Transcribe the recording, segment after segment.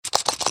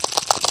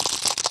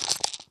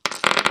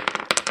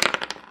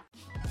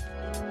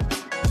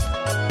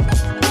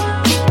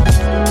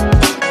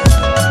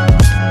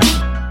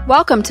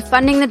Welcome to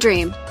Funding the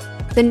Dream,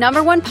 the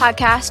 #1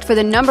 podcast for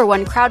the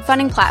 #1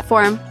 crowdfunding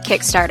platform,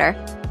 Kickstarter.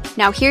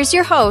 Now here's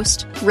your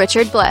host,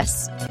 Richard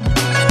Bliss.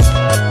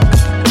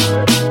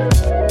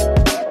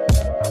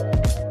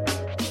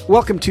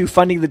 Welcome to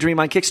Funding the Dream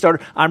on Kickstarter.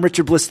 I'm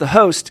Richard Bliss, the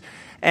host,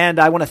 and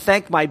I want to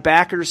thank my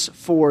backers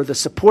for the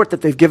support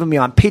that they've given me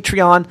on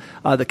Patreon,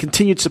 the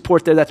continued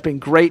support there. That's been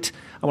great.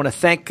 I want to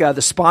thank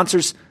the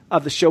sponsors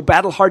of the show,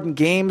 Battle Hardened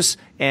Games,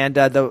 and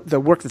the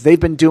work that they've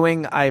been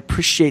doing. I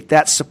appreciate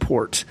that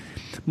support.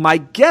 My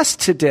guest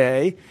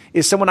today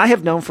is someone I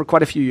have known for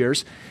quite a few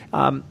years.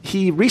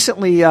 He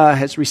recently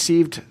has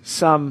received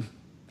some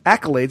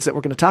accolades that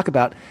we're going to talk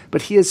about,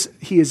 but he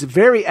is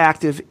very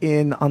active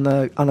on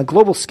a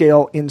global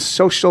scale in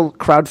social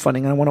crowdfunding.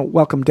 And I want to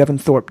welcome Devin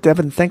Thorpe.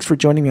 Devin, thanks for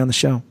joining me on the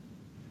show.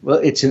 Well,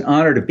 it's an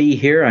honor to be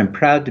here. I'm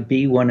proud to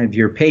be one of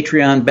your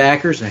Patreon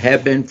backers. I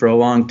have been for a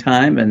long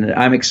time, and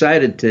I'm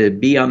excited to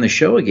be on the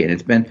show again.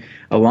 It's been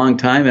a long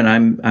time,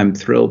 and I'm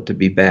thrilled to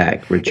be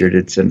back, Richard.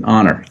 It's an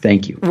honor.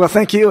 Thank you. Well,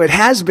 thank you. It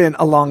has been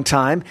a long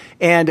time,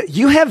 and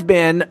you have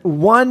been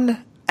one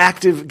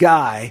active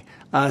guy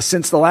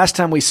since the last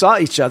time we saw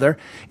each other,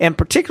 and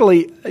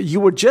particularly, you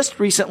were just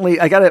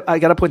recently. I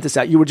gotta point this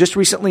out. You were just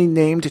recently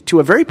named to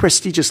a very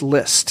prestigious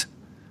list.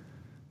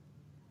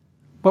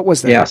 What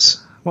was that?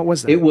 Yes. What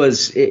was that?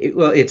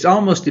 Well, it's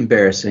almost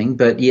embarrassing,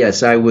 but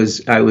yes, I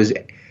was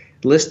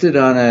listed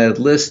on a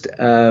list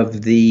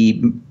of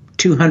the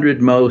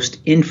 200 most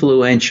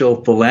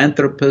influential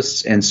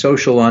philanthropists and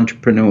social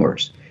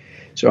entrepreneurs.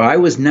 So I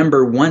was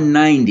number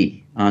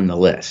 190 on the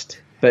list.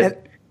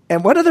 But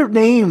and what other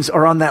names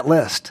are on that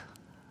list?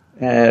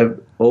 Oprah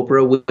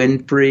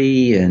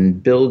Winfrey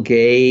and Bill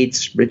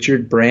Gates,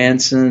 Richard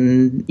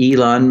Branson,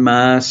 Elon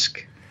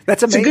Musk.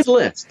 That's amazing. It's a good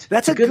list.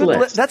 That's a good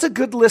list. That's a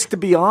good list to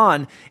be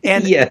on.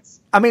 And yes.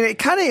 I mean, it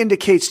kind of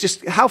indicates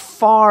just how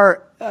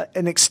far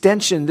an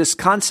extension this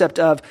concept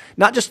of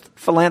not just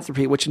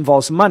philanthropy, which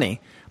involves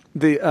money,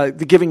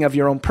 the giving of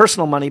your own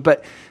personal money,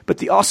 but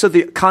also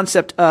the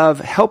concept of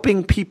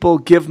helping people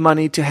give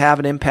money to have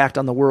an impact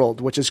on the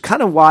world, which is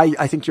kind of why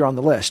I think you're on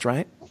the list,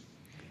 right?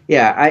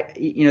 Yeah,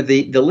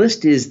 the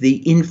list is the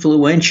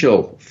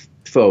influential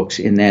folks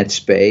in that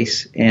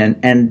space,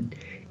 and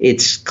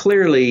it's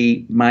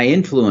clearly my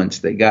influence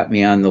that got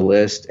me on the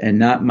list and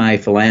not my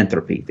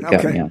philanthropy that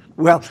got me on.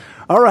 Well,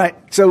 all right.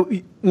 So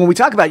when we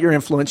talk about your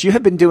influence, you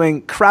have been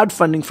doing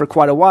crowdfunding for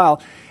quite a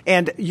while,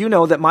 and you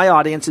know that my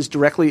audience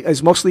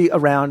is mostly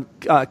around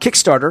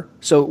Kickstarter,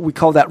 so we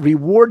call that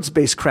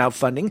rewards-based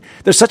crowdfunding.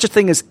 There's such a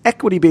thing as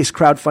equity-based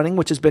crowdfunding,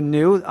 which has been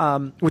new,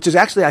 which is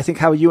actually, I think,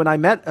 how you and I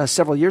met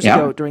several years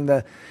ago during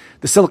the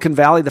Silicon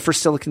Valley, the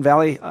first Silicon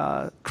Valley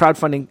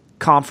crowdfunding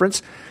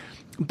conference.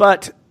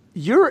 But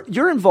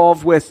you're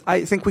involved with,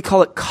 I think we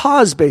call it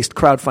cause-based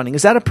crowdfunding.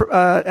 Is that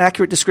an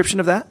accurate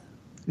description of that?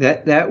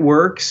 That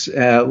works.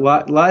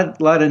 Lot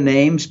of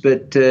names,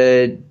 but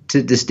to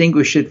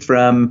distinguish it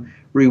from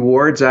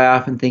rewards, I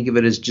often think of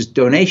it as just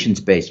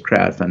donations-based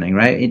crowdfunding,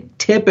 right?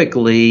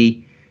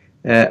 Typically,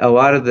 a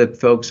lot of the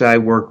folks I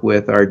work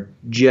with are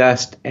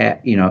just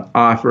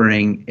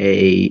offering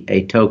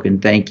a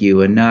token thank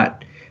you, and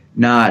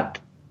not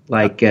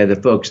like the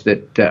folks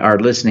that are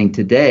listening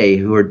today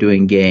who are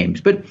doing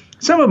games. But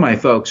some of my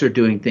folks are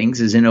doing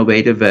things as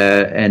innovative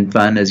and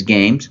fun as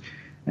games,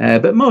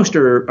 but most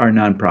are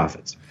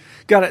nonprofits.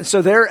 Got it.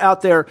 So they're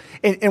out there.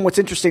 And what's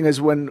interesting is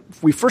when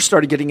we first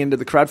started getting into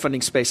the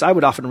crowdfunding space, I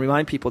would often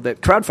remind people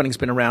that crowdfunding's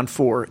been around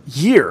for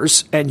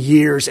years and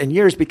years and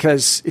years,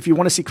 because if you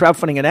want to see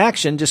crowdfunding in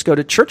action, just go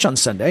to church on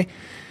Sunday.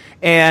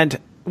 And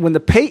when the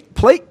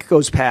plate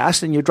goes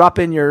past and you drop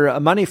in your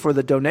money for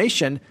the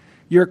donation,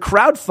 you're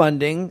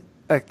crowdfunding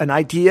an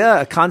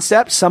idea, a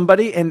concept,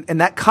 somebody, and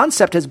that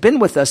concept has been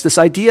with us, this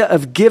idea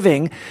of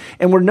giving,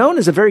 and we're known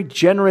as a very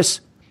generous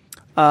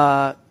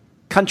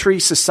country,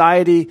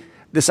 society,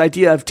 this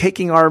idea of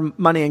taking our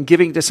money and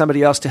giving to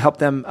somebody else to help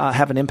them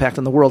have an impact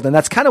on the world. And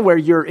that's kind of where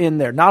you're in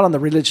there, not on the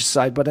religious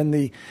side, but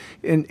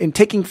in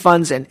taking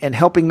funds and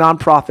helping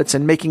nonprofits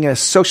and making a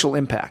social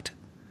impact.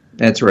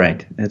 That's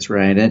right.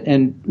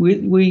 And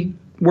we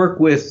work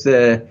with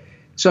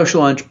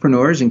social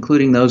entrepreneurs,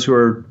 including those who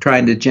are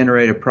trying to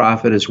generate a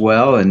profit as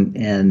well,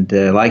 and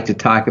like to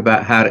talk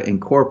about how to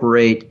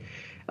incorporate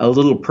a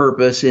little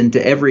purpose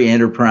into every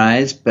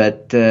enterprise.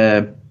 But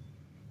we're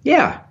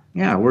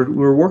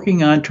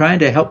working on trying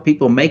to help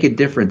people make a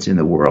difference in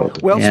the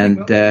world. Well,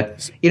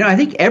 I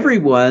think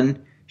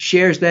everyone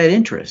shares that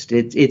interest.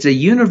 It's a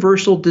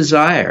universal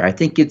desire. I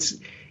think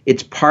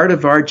it's part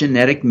of our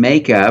genetic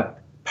makeup.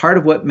 Part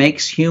of what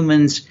makes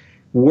humans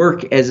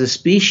work as a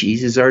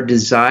species is our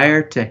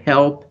desire to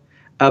help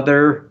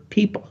other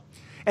people.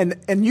 And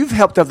you've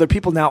helped other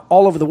people now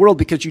all over the world,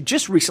 because you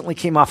just recently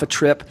came off a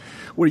trip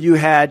where you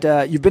had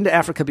you've been to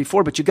Africa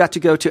before, but you got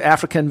to go to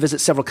Africa and visit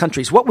several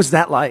countries. What was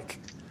that like?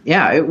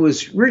 Yeah, it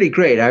was really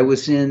great. I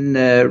was in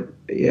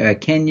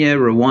Kenya,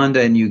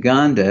 Rwanda, and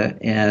Uganda,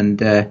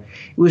 and it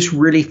was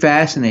really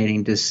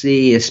fascinating to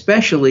see,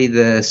 especially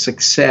the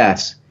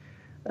success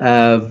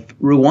of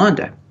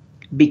Rwanda.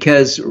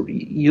 because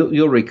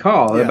you'll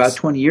recall about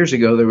 20 years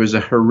ago there was a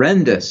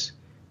horrendous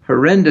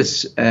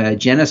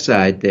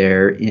genocide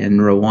there in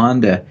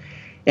Rwanda,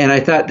 and I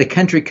thought the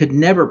country could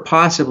never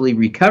possibly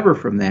recover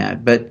from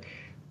that. But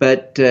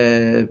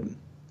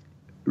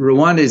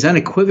Rwanda is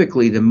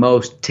unequivocally the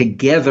most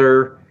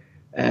together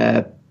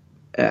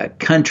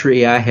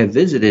country I have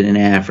visited in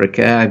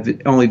Africa.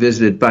 I've only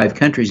visited 5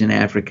 countries in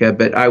Africa,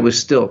 but I was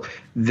still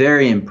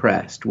very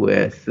impressed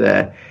with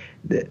the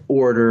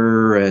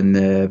order and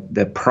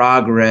the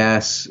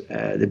progress,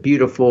 the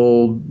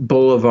beautiful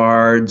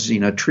boulevards,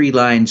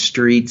 tree-lined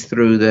streets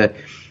through the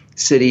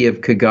city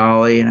of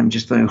Kigali. And I'm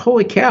just thinking,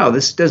 holy cow,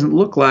 this doesn't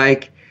look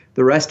like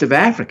the rest of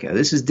Africa.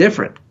 This is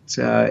different.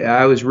 So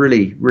I was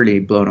really, really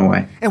blown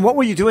away. And what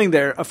were you doing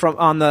there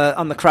on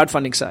the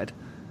crowdfunding side?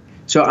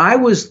 So I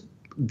was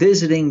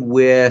visiting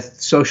with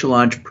social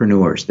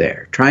entrepreneurs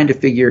there, trying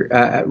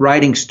to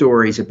writing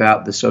stories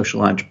about the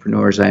social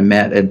entrepreneurs I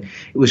met. And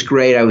it was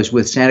great. I was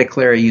with Santa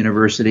Clara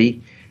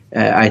University.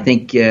 I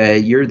think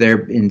you're there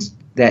in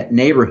that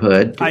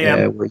neighborhood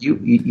where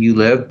you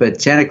live.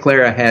 But Santa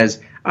Clara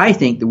has, I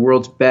think, the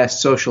world's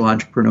best social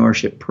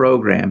entrepreneurship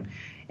program.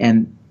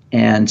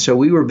 And so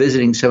we were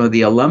visiting some of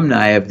the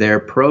alumni of their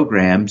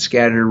program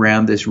scattered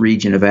around this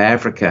region of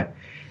Africa.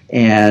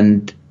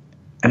 And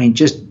I mean,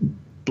 just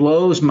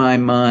blows my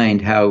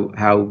mind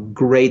how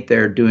great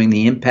they're doing,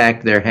 the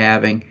impact they're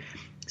having.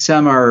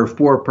 Some are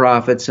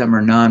for-profit, some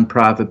are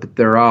non-profit, but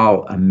they're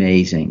all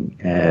amazing.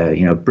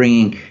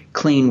 Bringing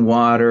clean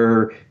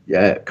water,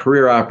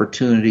 career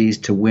opportunities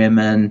to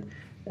women,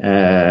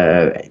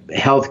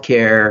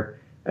 healthcare.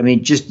 I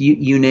mean, just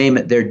you name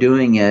it, they're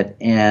doing it,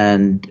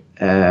 and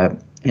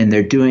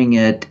they're doing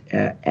it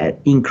at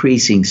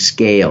increasing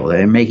scale.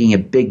 They're making a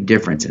big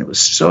difference. And it was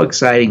so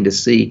exciting to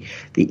see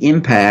the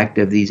impact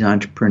of these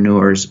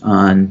entrepreneurs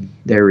on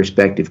their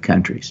respective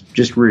countries.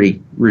 Just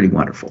really, really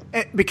wonderful.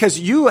 Because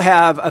you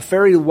have a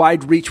very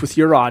wide reach with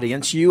your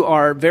audience. You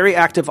are very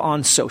active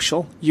on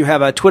social. You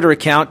have a Twitter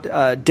account,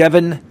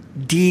 Devin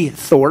D.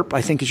 Thorpe,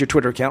 I think is your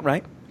Twitter account,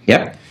 right?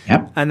 Yep.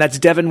 And that's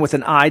Devin with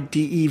an I,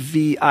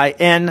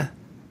 DEVIN,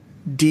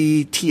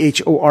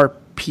 DTHORPE.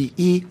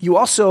 You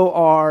also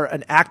are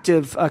an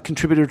active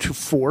contributor to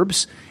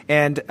Forbes,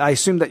 and I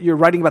assume that you're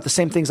writing about the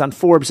same things on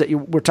Forbes that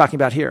we're talking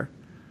about here.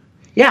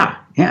 Yeah,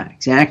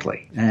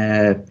 exactly.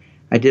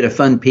 I did a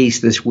fun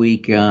piece this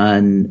week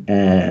on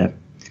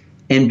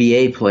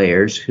NBA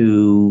players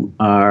who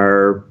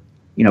are,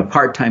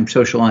 part-time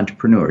social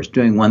entrepreneurs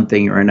doing one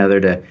thing or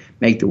another to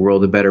make the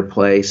world a better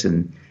place.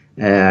 And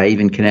I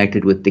even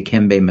connected with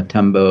Dikembe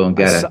Mutombo and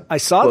got I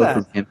saw that.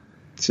 From him.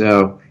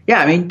 So. Yeah,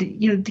 I mean,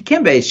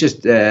 Dikembe is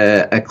just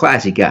a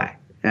classy guy.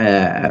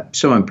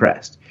 So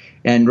impressed.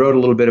 And wrote a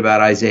little bit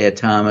about Isaiah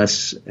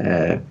Thomas,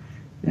 the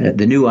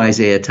new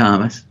Isaiah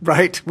Thomas.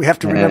 Right. We have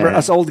to remember,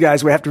 us old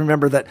guys, we have to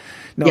remember that,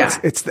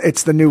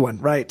 it's the new one,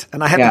 right?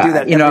 And I have to do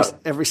that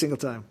every single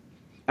time.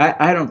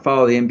 I don't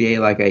follow the NBA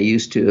like I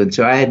used to, and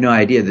so I had no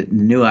idea that the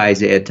new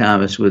Isaiah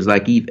Thomas was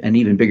like an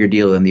even bigger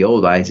deal than the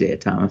old Isaiah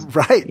Thomas.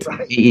 Right.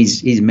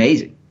 He's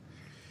amazing.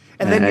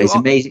 And then he's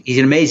amazing. He's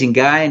an amazing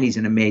guy, and he's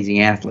an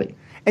amazing athlete.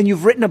 And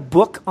you've written a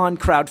book on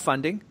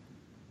crowdfunding.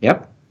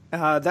 Yep.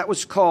 That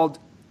was called,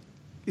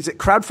 is it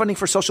Crowdfunding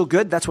for Social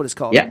Good? That's what it's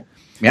called. Yep.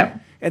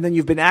 And then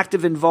you've been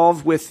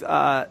involved with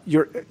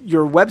your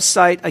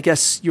website. I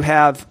guess you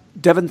have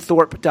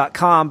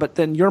devinthorpe.com, but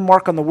then Your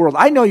Mark on the World.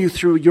 I know you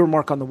through Your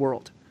Mark on the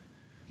World.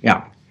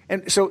 Yeah.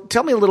 And so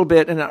tell me a little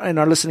bit in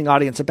our listening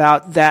audience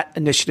about that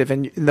initiative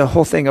and the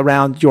whole thing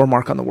around Your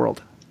Mark on the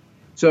World.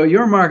 So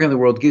Your Mark on the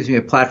World gives me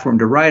a platform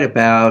to write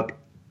about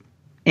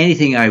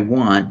anything I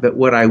want, but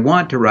what I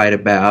want to write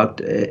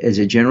about, as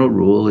a general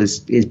rule,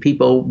 is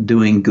people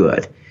doing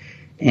good.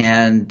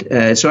 And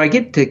so I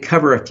get to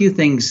cover a few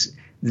things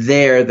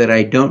there that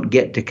I don't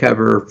get to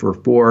cover for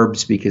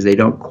Forbes because they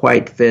don't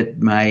quite fit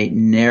my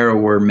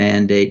narrower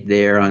mandate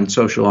there on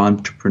social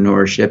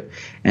entrepreneurship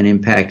and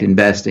impact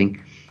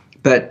investing.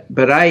 But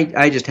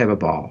I just have a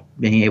ball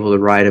being able to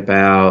write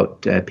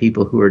about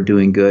people who are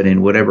doing good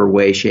in whatever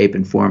way, shape,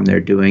 and form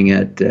they're doing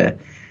it.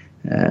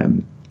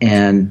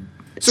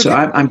 So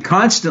I'm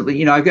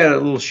constantly, I've got a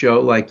little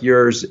show like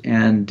yours,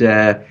 and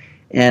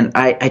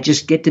I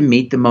just get to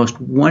meet the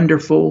most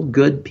wonderful,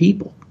 good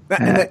people.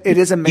 It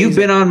is amazing. You've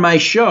been on my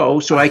show,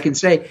 so I can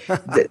say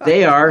that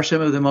they are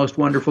some of the most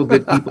wonderful,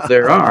 good people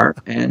there are,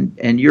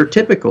 and you're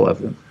typical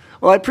of them.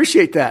 Well, I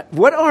appreciate that.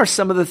 What are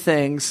some of the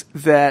things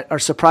that are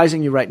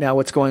surprising you right now,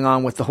 what's going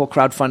on with the whole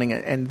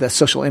crowdfunding and the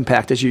social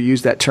impact, as you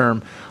use that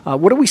term?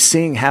 What are we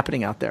seeing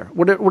happening out there?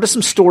 What are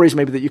some stories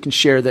maybe that you can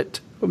share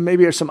that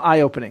maybe are some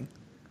eye-opening?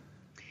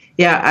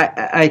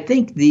 Yeah, I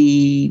think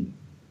the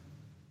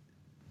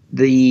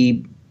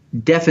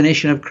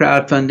definition of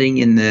crowdfunding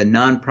in the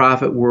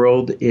nonprofit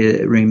world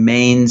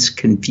remains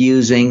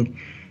confusing.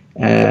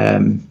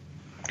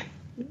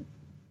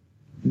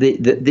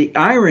 The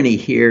irony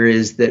here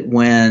is that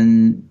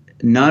when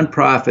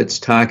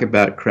nonprofits talk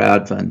about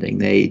crowdfunding,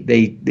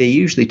 they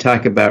usually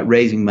talk about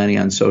raising money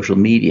on social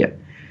media.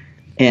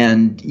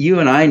 And you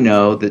and I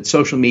know that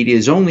social media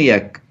is only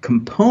a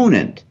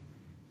component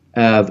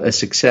of a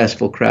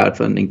successful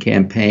crowdfunding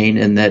campaign,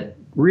 and that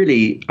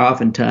really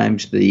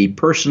oftentimes the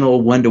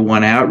personal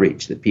one-to-one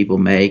outreach that people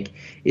make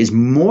is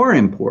more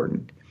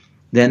important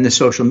than the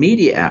social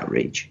media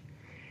outreach.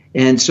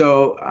 And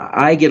so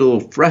I get a little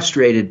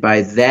frustrated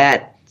by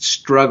that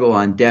struggle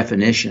on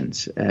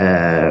definitions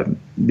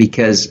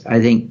because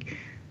I think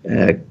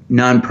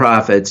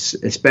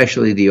nonprofits,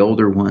 especially the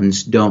older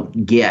ones,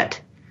 don't get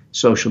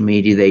social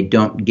media, they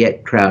don't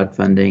get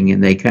crowdfunding,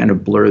 and they kind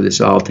of blur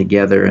this all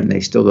together, and they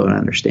still don't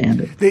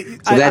understand it.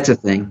 That's a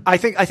thing. I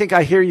think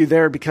I hear you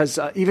there because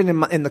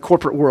even in the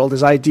corporate world,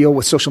 as I deal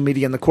with social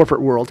media in the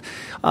corporate world,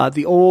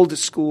 the old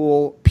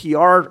school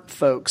PR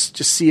folks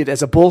just see it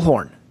as a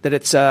bullhorn, that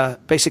it's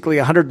basically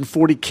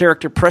 140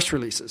 character press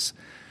releases.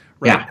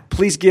 Right? Yeah.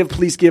 Please give,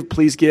 please give,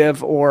 please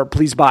give, or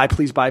please buy,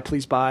 please buy,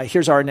 please buy.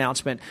 Here's our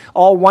announcement.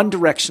 All one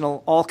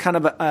directional, all kind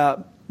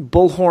of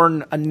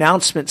bullhorn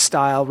announcement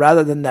style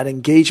rather than that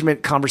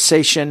engagement,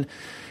 conversation,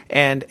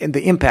 and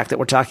the impact that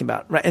we're talking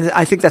about. Right? And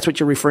I think that's what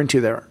you're referring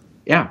to there.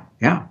 Yeah,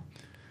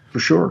 for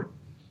sure.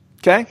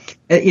 Okay.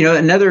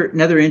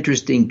 Another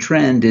interesting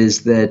trend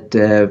is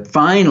that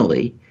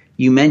finally,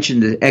 you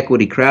mentioned the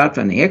equity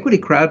crowdfunding. Equity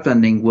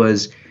crowdfunding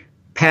was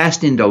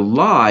passed into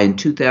law in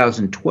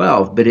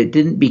 2012, but it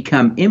didn't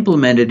become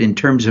implemented in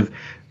terms of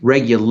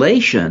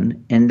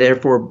regulation and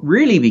therefore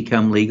really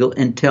become legal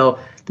until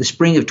the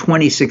spring of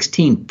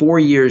 2016, 4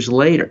 years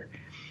later.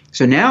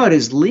 So now it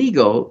is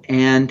legal,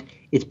 and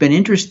it's been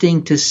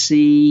interesting to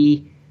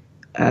see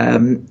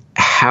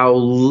how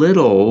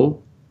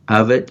little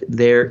of it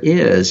there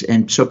is.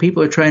 And so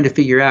people are trying to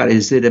figure out,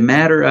 is it a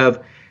matter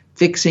of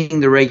fixing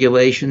the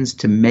regulations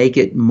to make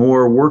it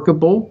more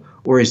workable,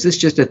 or is this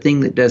just a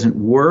thing that doesn't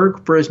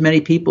work for as many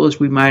people as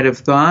we might have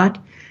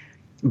thought?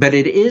 But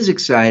it is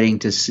exciting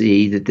to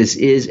see that this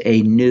is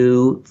a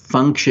new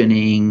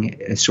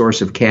functioning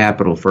source of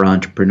capital for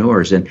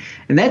entrepreneurs. And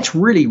that's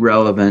really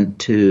relevant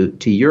to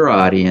your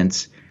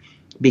audience,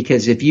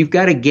 because if you've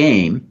got a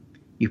game,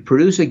 you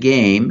produce a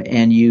game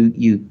and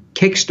you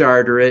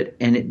Kickstarter it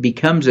and it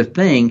becomes a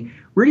thing,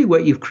 really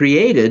what you've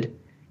created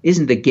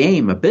isn't a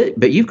game a bit,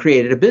 but you've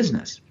created a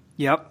business.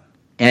 Yep.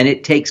 And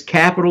it takes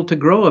capital to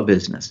grow a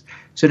business.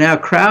 So now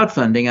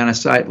crowdfunding on a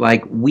site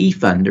like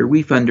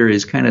WeFunder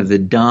is kind of the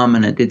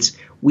dominant.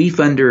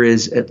 WeFunder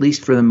is, at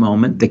least for the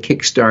moment, the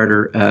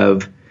Kickstarter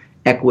of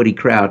equity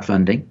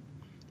crowdfunding.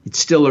 It's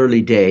still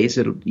early days.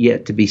 It'll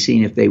yet to be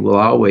seen if they will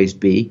always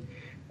be.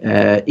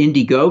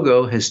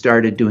 Indiegogo has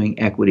started doing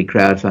equity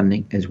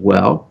crowdfunding as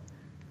well.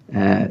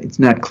 It's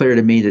not clear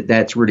to me that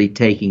that's really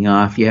taking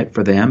off yet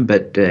for them,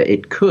 but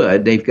it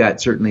could. They've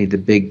got certainly the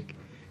big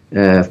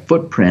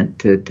footprint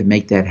to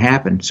make that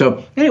happen.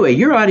 So anyway,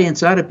 your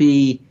audience ought to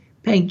be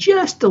paying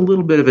just a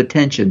little bit of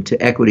attention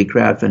to equity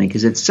crowdfunding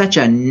because it's such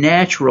a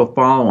natural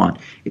follow-on.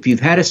 If you've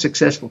had a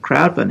successful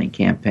crowdfunding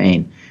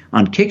campaign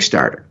on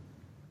Kickstarter,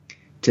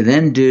 to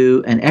then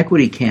do an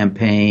equity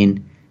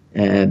campaign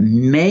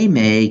may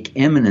make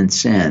eminent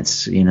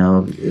sense.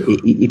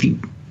 If you.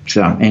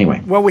 So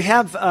anyway, well, we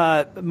have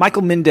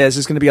Michael Mendez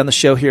is going to be on the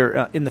show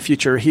here in the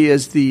future. He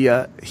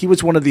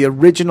was one of the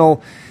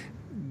original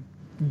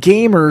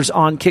gamers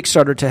on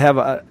Kickstarter to have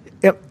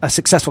a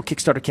successful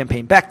Kickstarter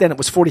campaign. Back then, it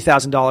was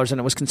 $40,000, and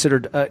it was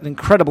considered an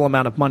incredible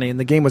amount of money. And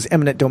the game was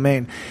eminent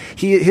domain.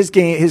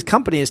 His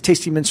company is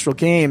Tasty Minstrel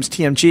Games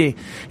 (TMG),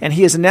 and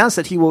he has announced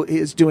that he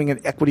is doing an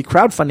equity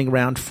crowdfunding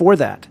round for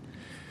that.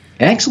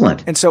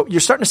 Excellent. And so you're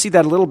starting to see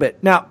that a little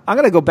bit. Now, I'm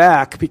going to go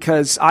back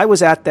because I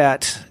was at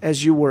that,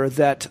 as you were,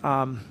 the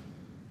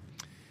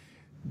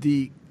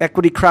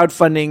equity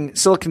crowdfunding,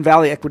 Silicon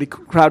Valley Equity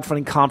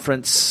Crowdfunding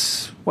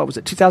Conference, what was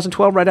it,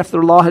 2012, right after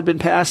the law had been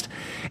passed?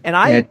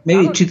 And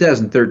maybe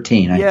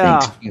 2013,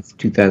 I think. It's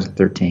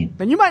 2013.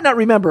 And you might not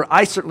remember,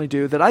 I certainly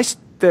do, that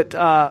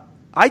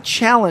I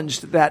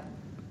challenged that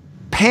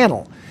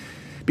panel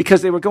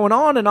because they were going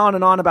on and on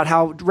and on about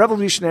how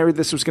revolutionary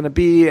this was going to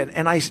be.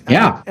 And I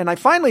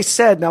finally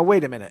said, now,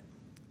 wait a minute.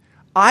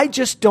 I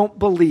just don't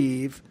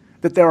believe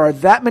that there are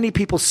that many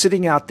people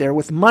sitting out there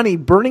with money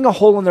burning a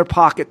hole in their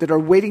pocket that are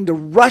waiting to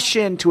rush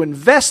in to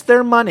invest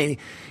their money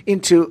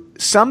into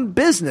some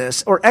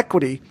business or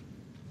equity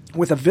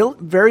with a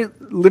very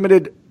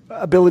limited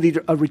ability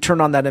to return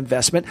on that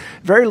investment,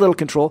 very little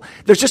control.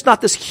 There's just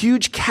not this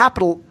huge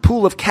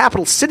pool of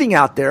capital sitting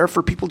out there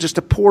for people just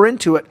to pour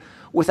into it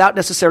without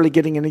necessarily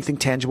getting anything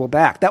tangible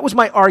back. That was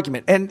my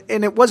argument. And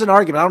it was an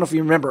argument. I don't know if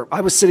you remember.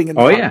 I was sitting in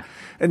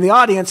the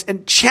audience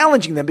and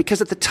challenging them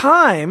because at the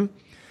time,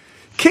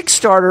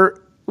 Kickstarter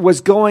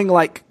was going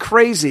like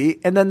crazy,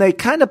 and then they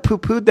kind of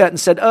poo-pooed that and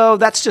said, oh,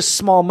 that's just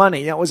small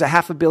money. It was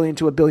 $500 million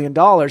to $1 billion.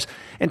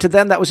 And to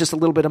them, that was just a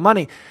little bit of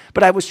money.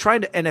 But I was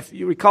trying to, and if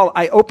you recall,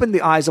 I opened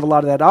the eyes of a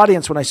lot of that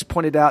audience when I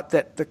pointed out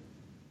that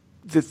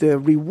the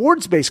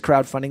rewards-based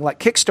crowdfunding, like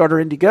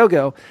Kickstarter,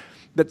 Indiegogo,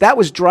 that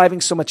was driving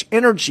so much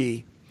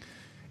energy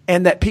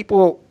and that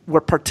people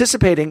were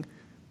participating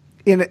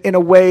in a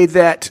way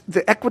that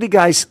the equity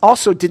guys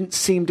also didn't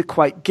seem to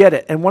quite get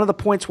it. And one of the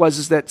points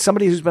is that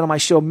somebody who's been on my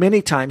show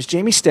many times,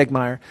 Jamie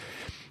Stegmaier,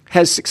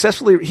 has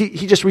successfully,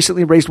 he just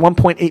recently raised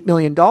 $1.8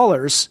 million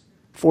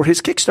for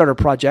his Kickstarter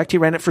project. He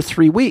ran it for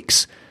 3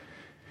 weeks.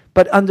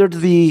 But under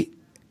the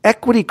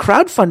equity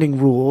crowdfunding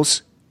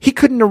rules, he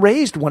couldn't have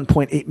raised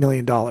 $1.8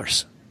 million.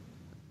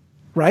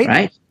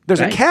 Right? There's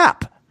a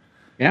cap.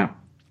 Yeah.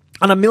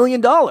 On $1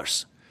 million.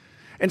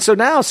 And so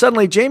now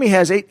suddenly Jamie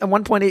has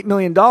 $1.8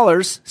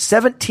 million.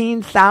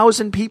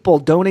 17,000 people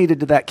donated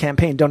to that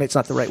campaign. Donate's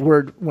not the right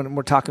word when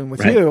we're talking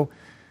with you.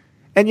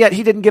 And yet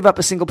he didn't give up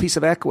a single piece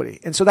of equity.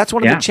 And so that's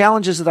one of the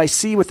challenges that I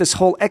see with this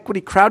whole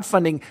equity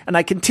crowdfunding. And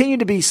I continue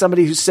to be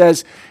somebody who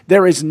says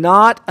there is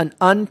not an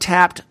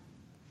untapped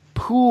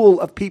pool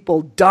of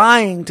people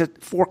dying to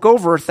fork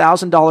over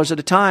 $1,000 at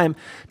a time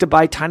to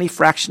buy tiny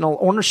fractional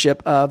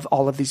ownership of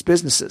all of these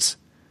businesses.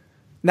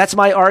 And that's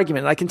my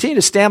argument. I continue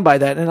to stand by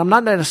that. And I'm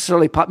not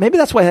necessarily maybe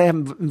that's why they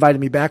haven't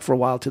invited me back for a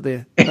while to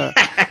the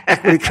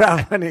equity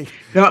crowdfunding.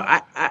 No,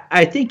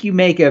 I think you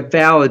make a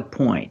valid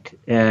point.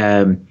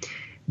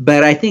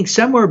 But I think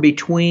somewhere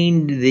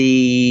between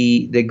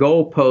the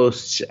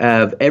goalposts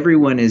of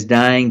everyone is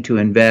dying to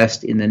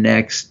invest in the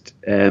next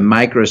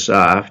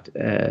Microsoft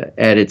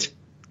at its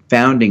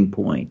founding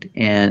point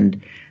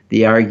and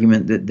the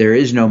argument that there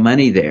is no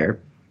money there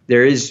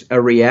is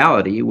a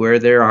reality where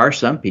there are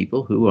some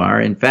people who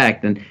are, in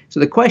fact. And so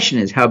the question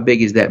is, how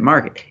big is that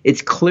market?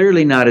 It's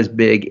clearly not as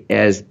big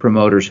as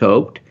promoters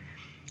hoped.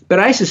 But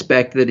I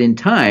suspect that in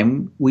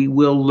time, we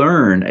will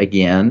learn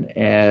again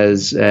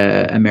as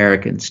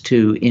Americans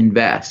to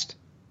invest.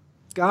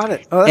 Got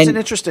it. Oh, that's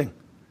interesting.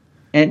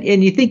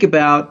 And you think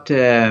about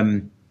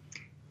as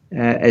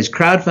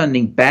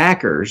crowdfunding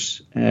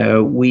backers,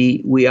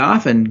 we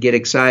often get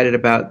excited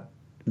about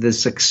the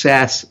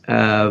success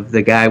of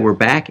the guy we're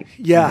backing.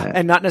 Yeah,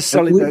 and not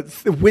necessarily the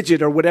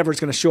widget or whatever is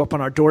going to show up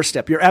on our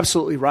doorstep. You're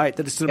absolutely right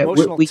that it's an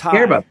emotional we tie.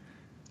 Care about.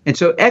 And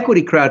so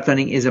equity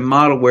crowdfunding is a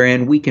model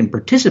wherein we can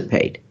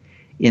participate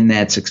in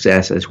that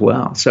success as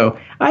well. So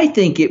I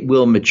think it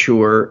will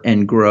mature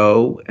and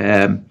grow.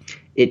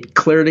 It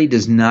clearly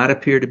does not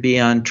appear to be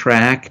on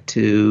track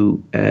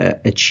to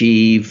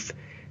achieve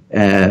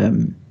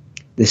the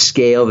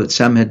scale that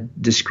some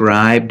had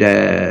described.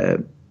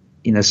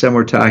 Some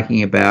were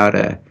talking about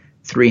a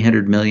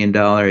 $300 million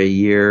a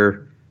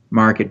year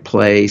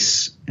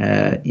marketplace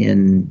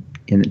in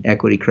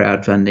equity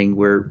crowdfunding.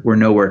 We're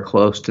nowhere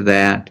close to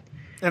that.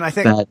 And I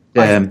think,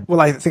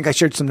 I think I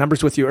shared some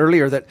numbers with you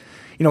earlier that,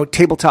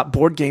 tabletop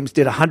board games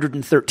did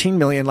 $113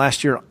 million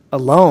last year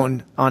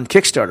alone on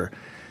Kickstarter.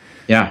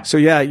 Yeah. So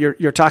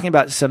you're talking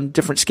about some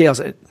different scales,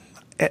 and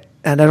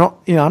I don't,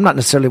 I'm not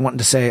necessarily wanting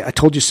to say I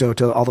told you so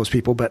to all those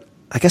people, but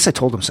I guess I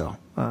told them so.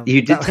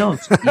 You did tell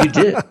them. You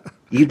did.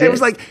 You did. It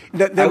was like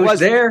I was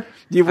there.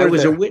 I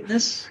was a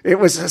witness. It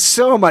was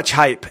so much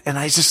hype, and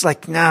I was just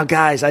like, no,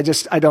 guys, I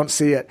don't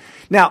see it.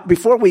 Now,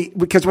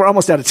 because we're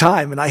almost out of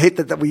time, and I hate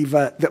that we've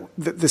that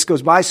this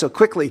goes by so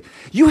quickly.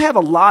 You have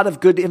a lot of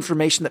good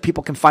information that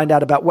people can find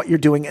out about what you're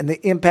doing and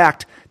the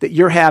impact that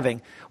you're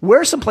having.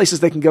 Where are some places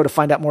they can go to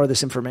find out more of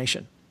this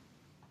information?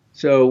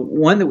 So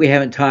one that we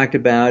haven't talked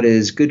about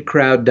is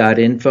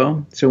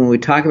goodcrowd.info. So when we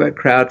talk about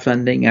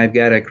crowdfunding, I've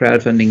got a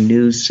crowdfunding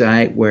news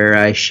site where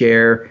I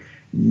share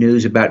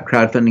news about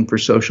crowdfunding for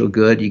social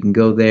good. You can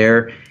go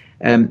there.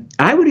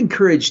 I would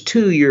encourage,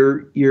 too,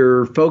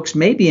 your folks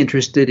may be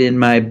interested in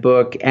my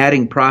book,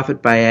 Adding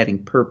Profit by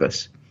Adding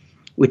Purpose,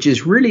 which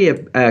is really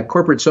a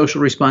corporate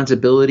social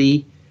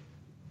responsibility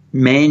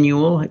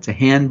manual. It's a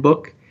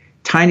handbook,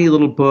 tiny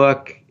little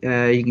book.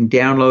 You can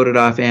download it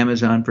off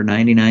Amazon for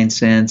 99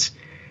 cents.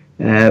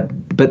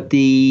 But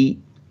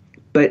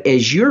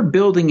as you're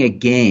building a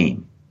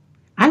game,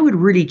 I would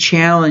really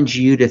challenge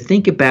you to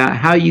think about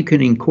how you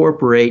can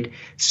incorporate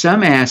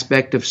some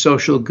aspect of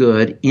social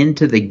good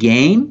into the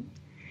game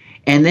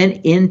and then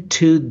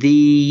into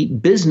the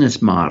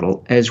business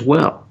model as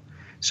well,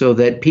 so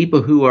that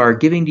people who are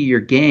giving to your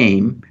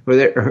game or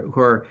who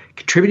are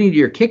contributing to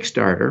your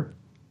Kickstarter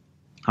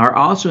are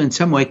also in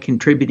some way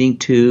contributing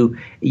to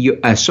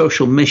a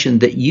social mission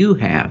that you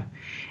have.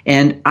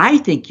 And I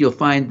think you'll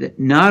find that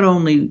not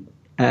only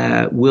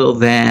will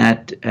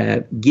that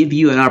give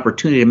you an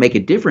opportunity to make a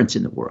difference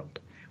in the world,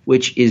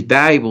 which is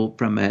valuable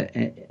from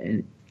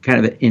a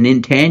kind of an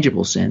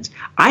intangible sense.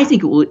 I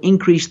think it will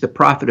increase the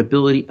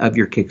profitability of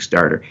your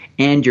Kickstarter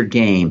and your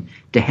game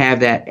to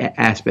have that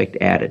aspect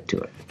added to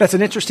it. That's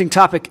an interesting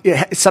topic.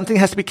 It's something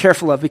has to be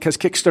careful of because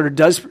Kickstarter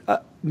does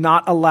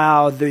not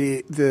allow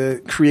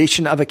the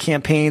creation of a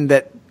campaign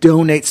that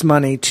donates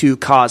money to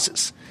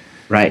causes.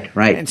 Right.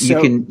 And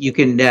so, you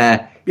can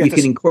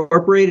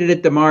incorporate it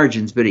at the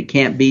margins, but it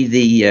can't be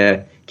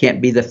the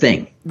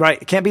thing.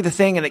 Right. It can't be the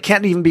thing, and it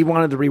can't even be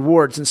one of the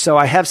rewards. And so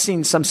I have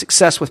seen some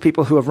success with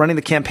people who have running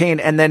the campaign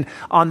and then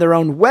on their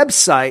own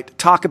website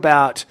talk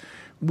about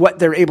what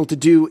they're able to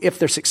do if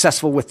they're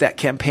successful with that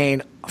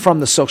campaign from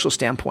the social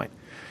standpoint.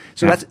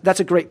 So that's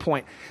a great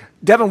point.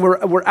 Devin,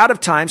 we're out of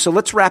time, so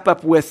let's wrap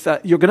up with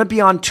you're going to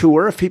be on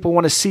tour. If people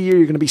want to see you,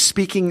 you're going to be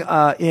speaking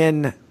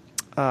coming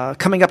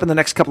up in the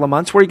next couple of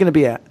months. Where are you going to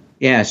be at?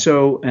 Yeah,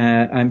 so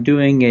I'm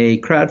doing a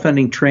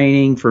crowdfunding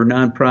training for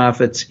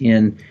nonprofits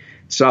in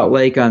Salt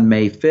Lake on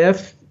May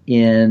 5th,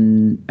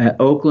 in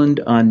Oakland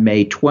on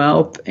May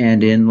 12th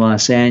and in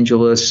Los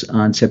Angeles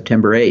on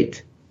September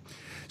 8th.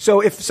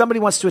 So if somebody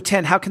wants to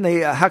attend, how can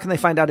they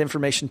find out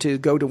information to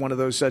go to one of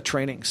those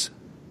trainings?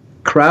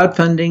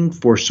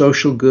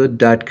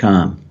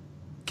 Crowdfundingforsocialgood.com.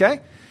 Okay.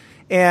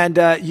 And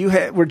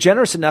we're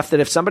generous enough that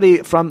if somebody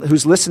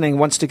who's listening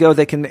wants to go,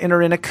 they can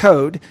enter in a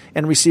code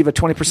and receive a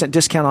 20%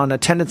 discount on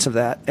attendance of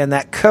that. And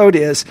that code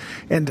is,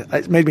 and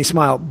it made me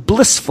smile,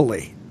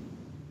 blissfully.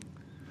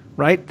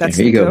 Right? That's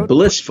there you the go. code.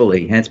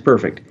 Blissfully. That's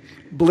perfect.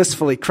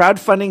 Blissfully.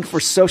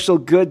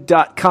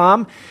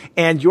 Crowdfundingforsocialgood.com.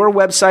 And your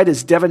website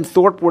is Devin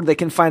Thorpe, where they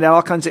can find out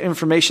all kinds of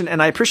information.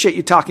 And I appreciate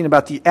you talking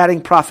about the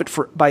Adding Profit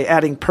by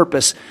Adding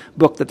Purpose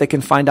book that they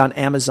can find on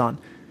Amazon.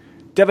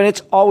 Devin,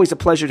 it's always a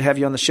pleasure to have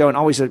you on the show and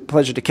always a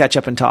pleasure to catch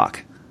up and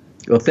talk.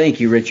 Well, thank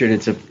you, Richard.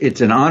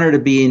 It's an honor to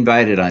be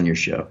invited on your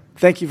show.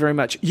 Thank you very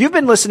much. You've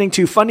been listening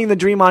to Funding the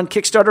Dream on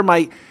Kickstarter.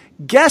 My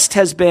guest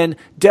has been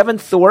Devin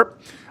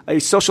Thorpe, a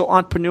social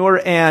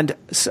entrepreneur and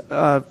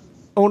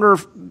owner,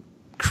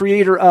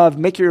 creator of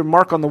Make Your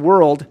Mark on the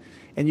World.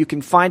 And you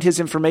can find his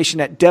information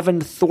at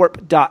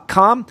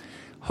devinthorpe.com.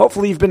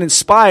 Hopefully you've been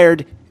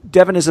inspired.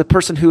 Devin is a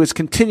person who has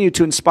continued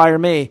to inspire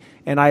me,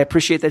 and I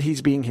appreciate that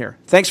he's being here.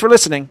 Thanks for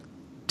listening.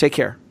 Take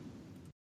care.